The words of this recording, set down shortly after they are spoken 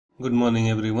Good morning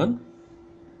everyone.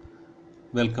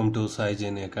 Welcome to Sai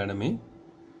Jain Academy.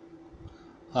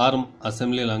 ARM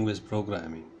Assembly Language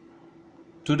Programming.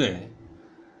 Today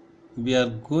we are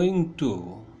going to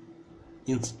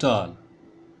install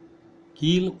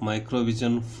Keil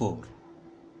Microvision 4.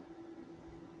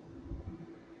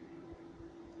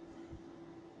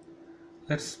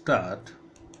 Let's start.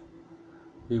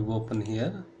 We open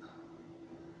here.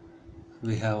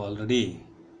 We have already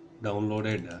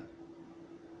downloaded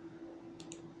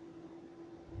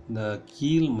the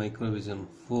Keil Microvision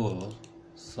 4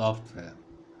 software.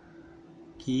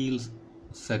 Keil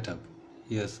setup.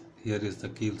 Yes, here is the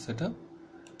Keil setup.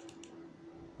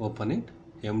 Open it.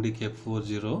 MDK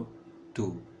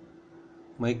 402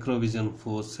 Microvision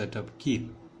 4 setup Keil.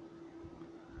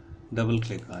 Double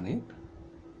click on it.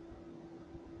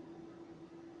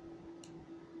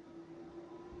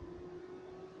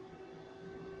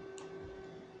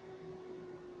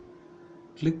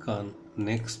 Click on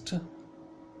next.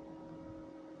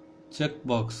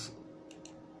 Checkbox.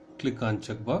 Click on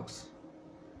checkbox.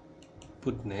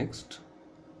 Put next.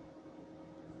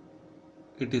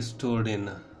 It is stored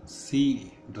in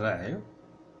C drive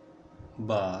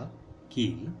bar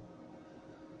Keil.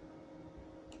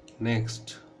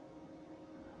 Next,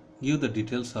 give the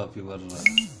details of your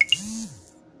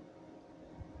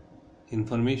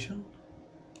information: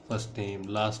 first name,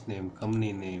 last name,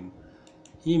 company name,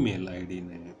 email ID.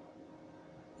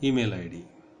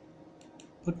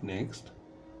 Put next.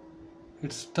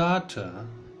 It start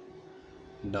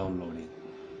downloading.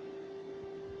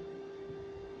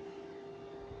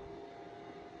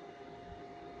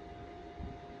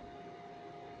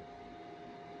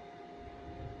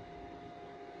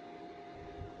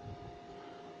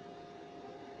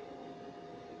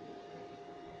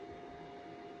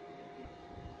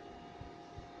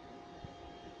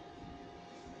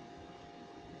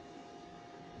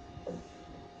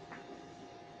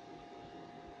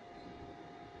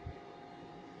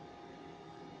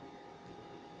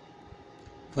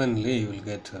 Finally, you will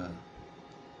get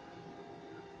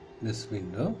this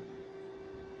window.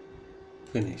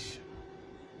 Finish.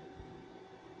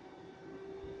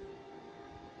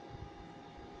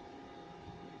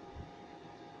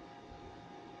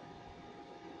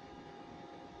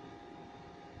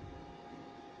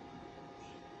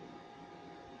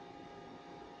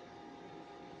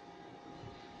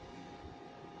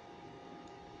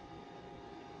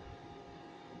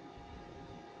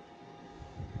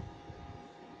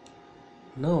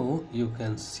 Now you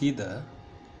can see the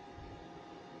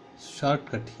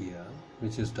shortcut here,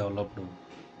 which is developed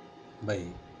by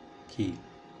Keil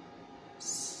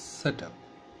setup.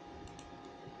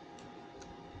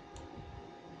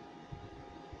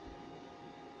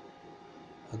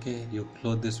 Okay, you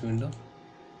close this window.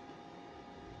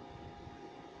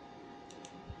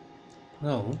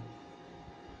 Now,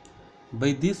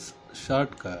 by this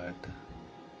shortcut,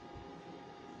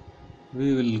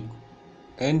 we will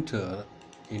enter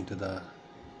into the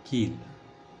Keil.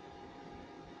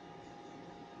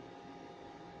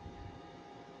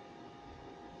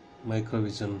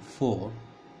 Microvision 4.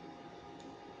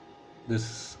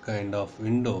 This kind of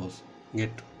windows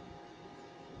get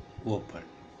open.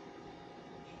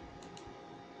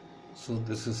 So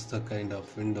this is the kind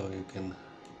of window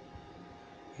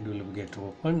it will get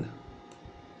opened.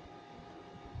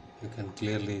 You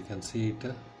can see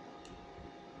it.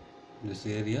 These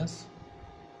areas.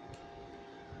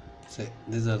 Say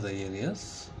these are the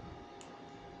areas.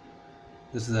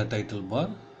 This is the title bar.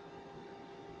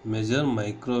 Measure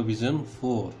Microvision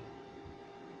 4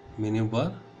 menu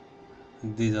bar.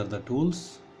 These are the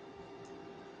tools.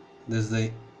 This is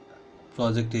the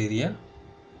project area.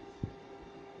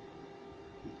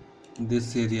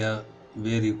 This area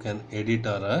where you can edit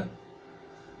or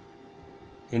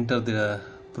enter the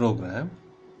program.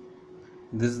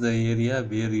 This is the area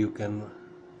where you can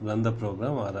run the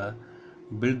program or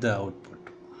build the output.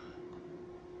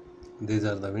 These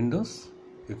are the windows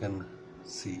you can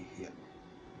see here.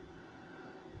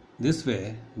 This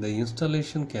way the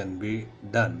installation can be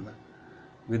done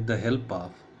with the help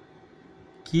of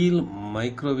Keil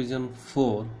Microvision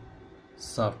 4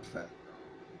 software.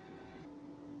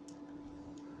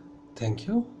 Thank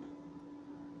you.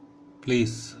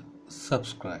 Please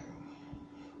subscribe.